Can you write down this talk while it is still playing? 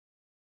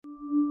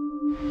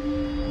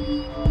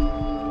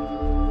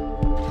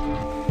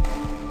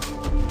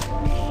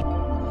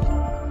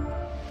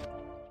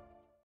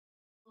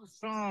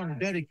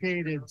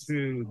dedicated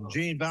to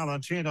Gene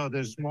Valentino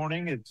this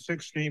morning at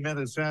 16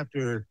 minutes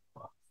after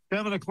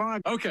 7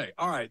 o'clock. Okay,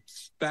 all right.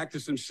 Back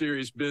to some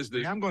serious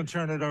business. I'm going to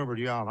turn it over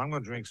to y'all. I'm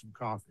going to drink some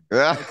coffee.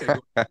 Okay,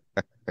 go ahead.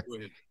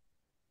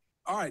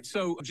 All right,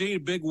 so,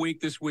 Gene, big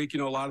week this week.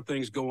 A lot of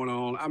things going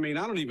on. I mean,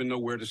 I don't even know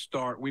where to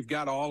start. We've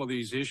got all of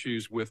these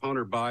issues with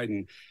Hunter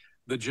Biden.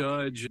 The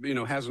judge,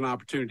 has an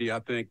opportunity, I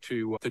think,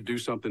 to do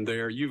something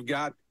there. You've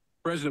got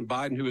President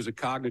Biden, who is a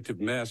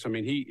cognitive mess. I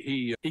mean,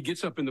 he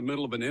gets up in the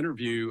middle of an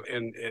interview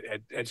and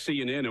at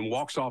CNN and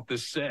walks off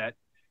this set.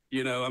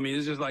 I mean,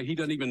 it's just like he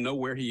doesn't even know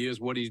where he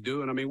is, what he's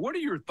doing. I mean, what are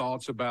your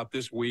thoughts about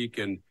this week?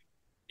 And,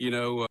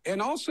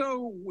 and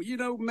also,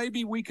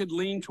 maybe we could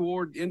lean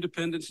toward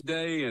Independence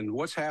Day and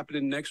what's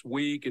happening next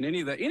week and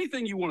any of that,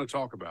 anything you want to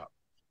talk about.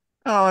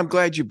 Oh, I'm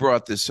glad you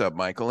brought this up,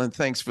 Michael, and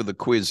thanks for the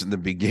quiz in the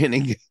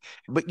beginning.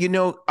 But,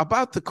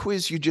 about the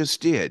quiz you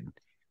just did,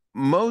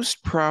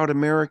 most proud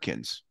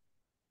Americans,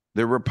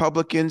 they're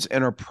Republicans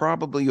and are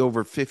probably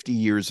over 50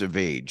 years of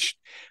age.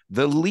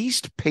 The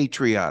least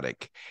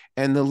patriotic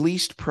and the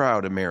least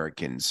proud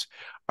Americans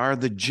are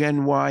the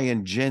Gen Y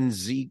and Gen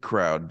Z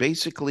crowd,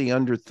 basically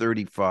under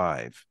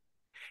 35.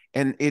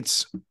 And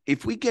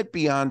if we get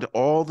beyond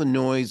all the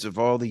noise of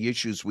all the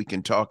issues we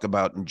can talk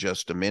about in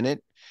just a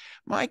minute,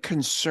 my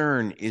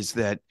concern is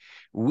that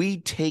we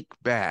take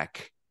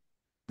back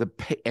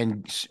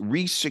and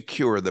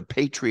resecure the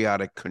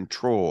patriotic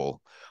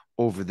control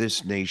over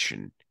this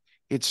nation.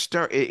 It's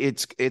a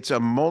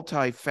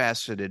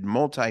multifaceted,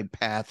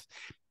 multi-path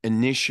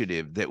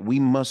initiative that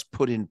we must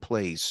put in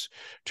place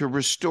to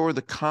restore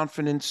the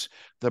confidence,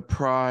 the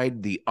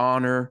pride, the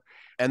honor,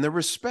 and the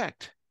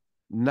respect,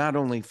 not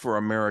only for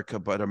America,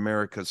 but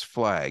America's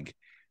flag,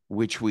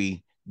 which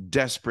we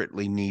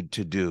desperately need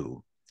to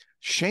do.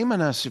 Shame on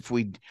us if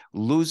we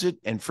lose it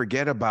and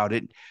forget about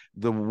it.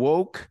 The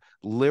woke,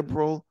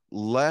 liberal,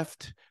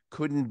 left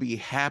couldn't be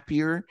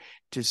happier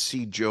to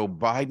see Joe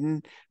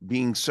Biden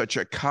being such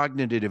a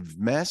cognitive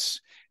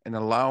mess and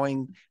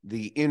allowing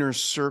the inner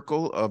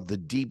circle of the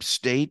deep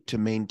state to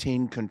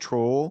maintain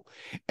control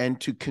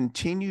and to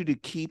continue to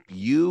keep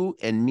you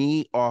and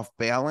me off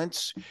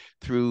balance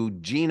through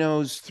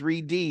Geno's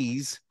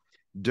 3Ds,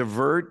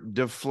 divert,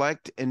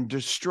 deflect, and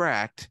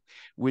distract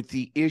with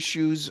the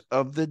issues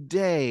of the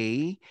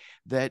day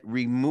that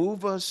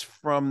remove us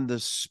from the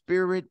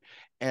spirit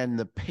and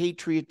the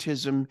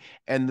patriotism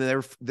and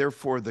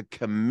therefore the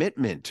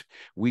commitment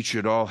we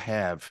should all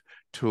have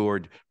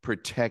toward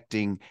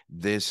protecting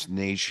this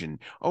nation.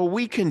 Oh,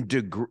 we can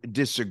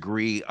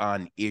disagree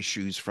on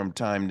issues from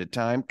time to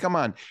time. Come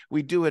on,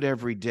 we do it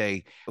every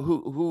day.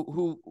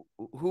 Who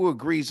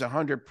agrees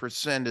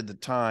 100% of the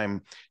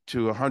time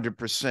to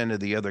 100% of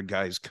the other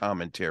guy's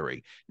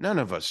commentary? None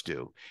of us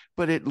do.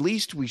 But at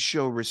least we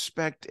show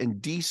respect and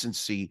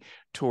decency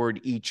toward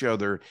each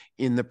other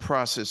in the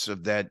process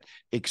of that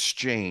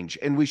exchange.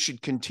 And we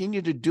should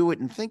continue to do it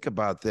and think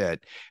about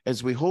that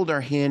as we hold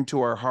our hand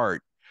to our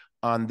heart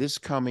on this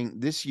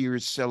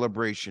year's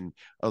celebration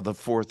of the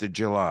 4th of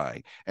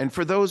July. And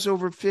for those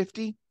over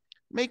 50,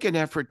 make an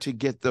effort to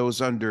get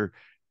those under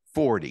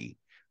 40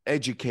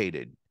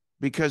 educated,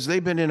 because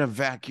they've been in a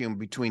vacuum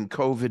between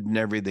COVID and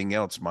everything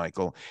else,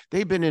 Michael.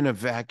 They've been in a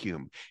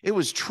vacuum. It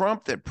was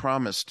Trump that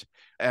promised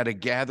at a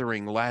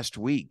gathering last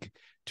week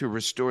to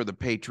restore the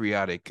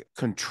patriotic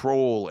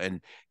control and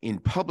in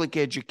public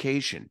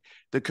education,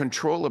 the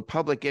control of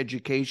public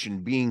education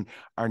being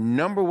our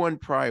number one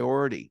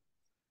priority.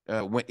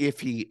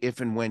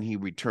 If and when he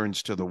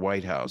returns to the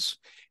White House.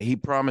 He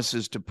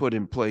promises to put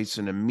in place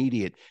an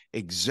immediate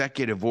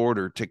executive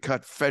order to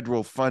cut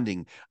federal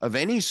funding of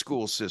any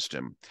school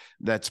system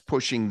that's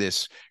pushing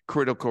this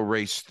critical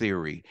race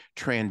theory,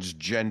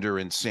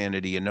 transgender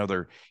insanity, and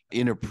other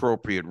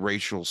inappropriate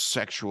racial,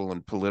 sexual,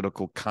 and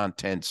political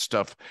content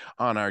stuff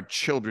on our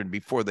children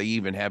before they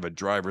even have a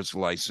driver's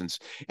license.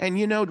 And,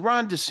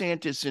 Ron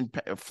DeSantis in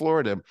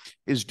Florida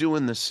is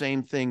doing the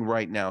same thing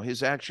right now.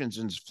 His actions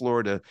in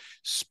Florida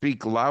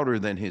speak louder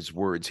than his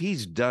words.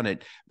 He's done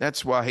it.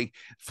 That's why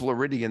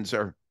Floridians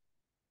are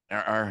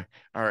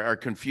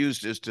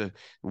confused as to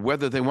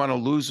whether they want to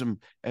lose him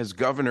as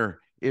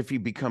governor if he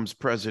becomes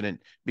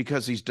president,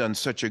 because he's done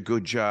such a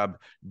good job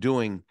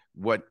doing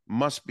what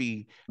must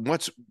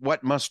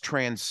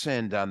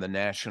transcend on the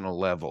national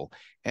level.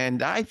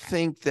 And I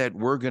think that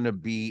we're going to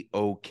be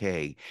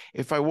okay.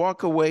 If I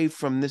walk away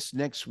from this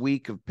next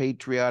week of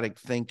patriotic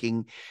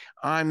thinking,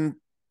 I'm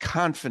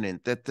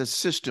confident that the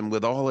system,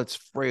 with all its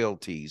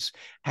frailties,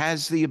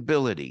 has the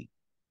ability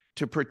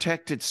to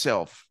protect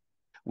itself.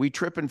 We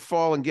trip and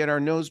fall and get our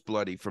nose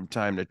bloody from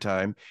time to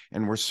time,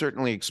 and we're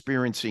certainly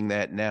experiencing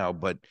that now.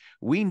 But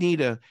we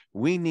need a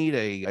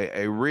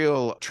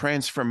real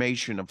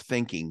transformation of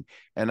thinking,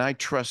 and I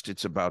trust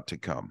it's about to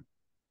come.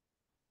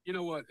 You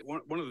know what?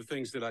 One of the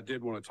things that I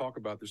did want to talk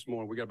about this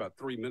morning, we got about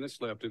 3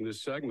 minutes left in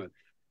this segment,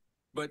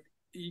 but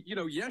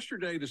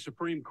yesterday the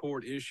Supreme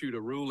Court issued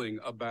a ruling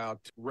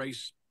about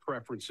race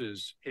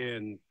preferences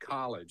in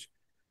college,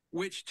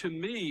 which to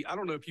me, I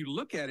don't know if you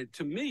look at it,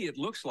 to me it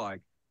looks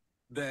like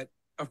that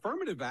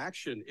affirmative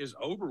action is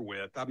over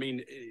with. I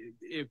mean,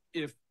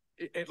 if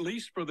at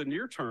least for the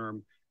near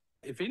term,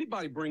 if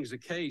anybody brings a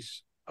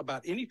case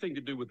about anything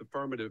to do with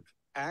affirmative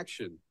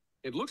action,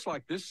 it looks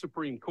like this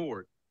Supreme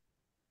Court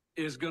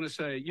is going to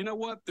say, you know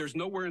what, there's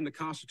nowhere in the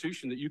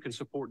Constitution that you can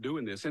support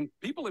doing this. And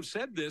people have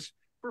said this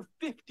for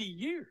 50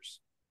 years.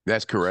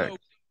 That's correct. So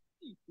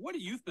what do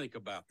you think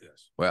about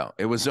this? Well,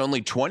 it was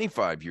only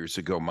 25 years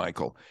ago,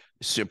 Michael,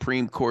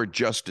 Supreme Court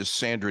Justice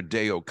Sandra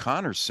Day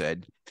O'Connor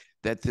said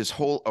that this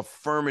whole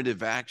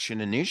affirmative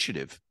action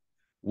initiative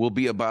will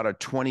be about a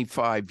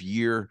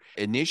 25-year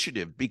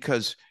initiative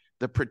because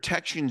the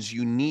protections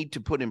you need to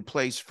put in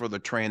place for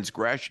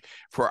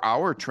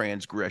our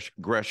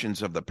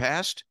transgressions of the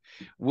past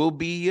will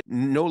be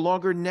no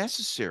longer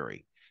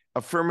necessary.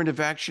 Affirmative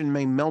action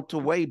may melt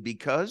away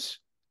because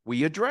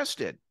we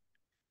addressed it.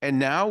 And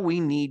now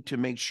we need to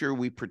make sure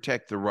we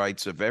protect the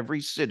rights of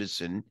every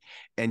citizen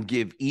and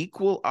give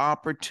equal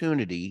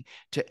opportunity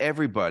to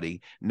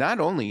everybody, not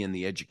only in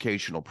the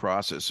educational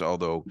process,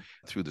 although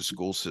through the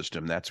school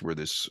system, that's where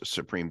this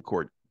Supreme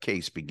Court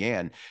case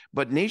began,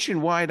 but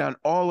nationwide on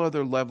all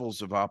other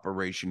levels of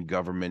operation,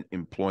 government,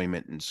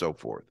 employment, and so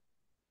forth.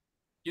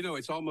 You know,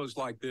 it's almost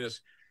like this.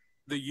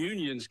 The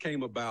unions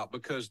came about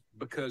because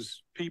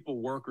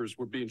workers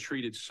were being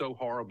treated so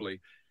horribly.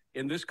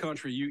 In this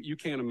country, you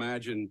can't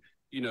imagine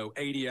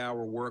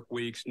 80-hour work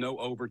weeks, no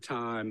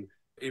overtime.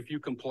 If you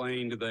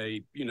complained,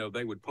 they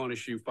would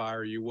punish you,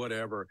 fire you,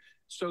 whatever.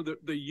 So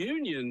the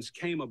unions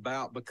came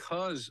about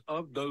because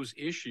of those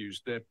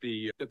issues that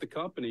the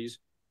companies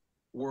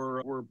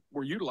were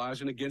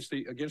utilizing against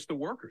the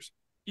workers.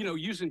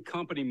 Using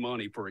company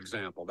money, for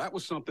example. That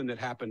was something that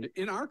happened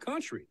in our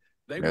country.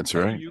 That's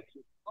right. You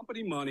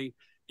company money.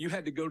 You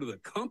had to go to the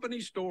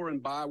company store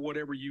and buy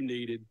whatever you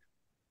needed.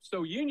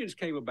 So unions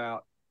came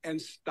about and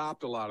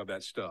stopped a lot of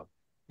that stuff.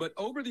 But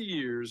over the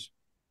years,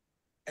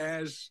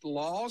 as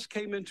laws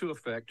came into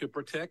effect to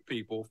protect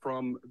people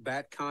from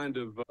that kind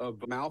of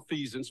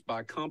malfeasance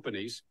by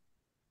companies,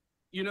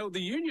 the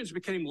unions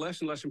became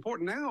less and less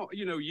important. Now,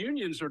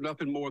 unions are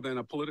nothing more than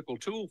a political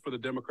tool for the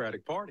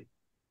Democratic Party.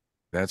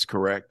 That's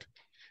correct.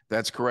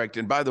 That's correct.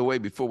 And by the way,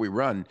 before we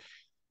run,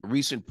 a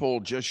recent poll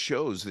just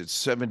shows that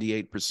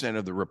 78%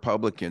 of the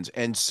Republicans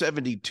and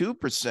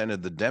 72%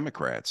 of the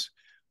Democrats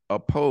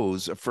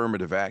oppose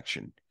affirmative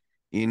action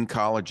in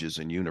colleges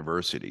and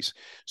universities.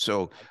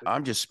 So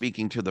I'm just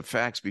speaking to the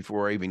facts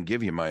before I even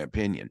give you my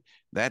opinion.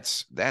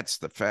 That's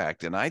the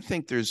fact. And I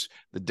think the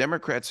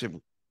Democrats have.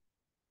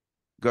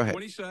 Go ahead.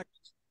 20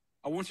 seconds.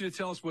 I want you to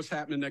tell us what's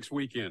happening next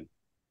weekend.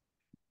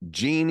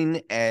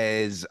 Gene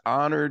is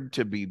honored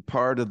to be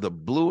part of the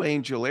Blue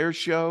Angel Air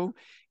Show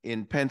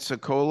in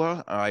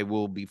Pensacola. I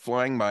will be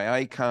flying my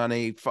Icon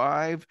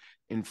A5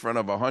 in front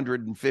of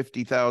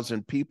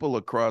 150,000 people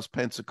across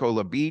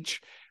Pensacola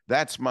Beach.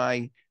 That's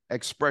my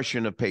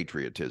expression of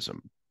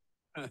patriotism.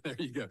 There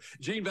you go.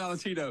 Gene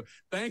Valentino,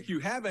 thank you.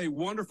 Have a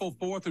wonderful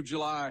 4th of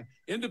July,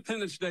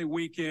 Independence Day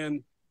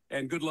weekend,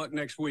 and good luck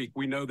next week.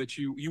 We know that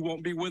you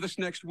won't be with us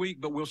next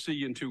week, but we'll see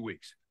you in 2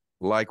 weeks.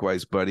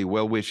 Likewise, buddy.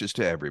 Well wishes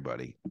to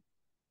everybody.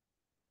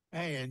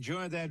 Hey,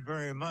 enjoy that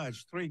very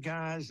much. 3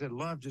 guys that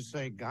love to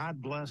say,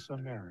 God bless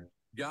America.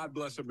 God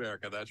bless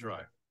America. That's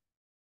right.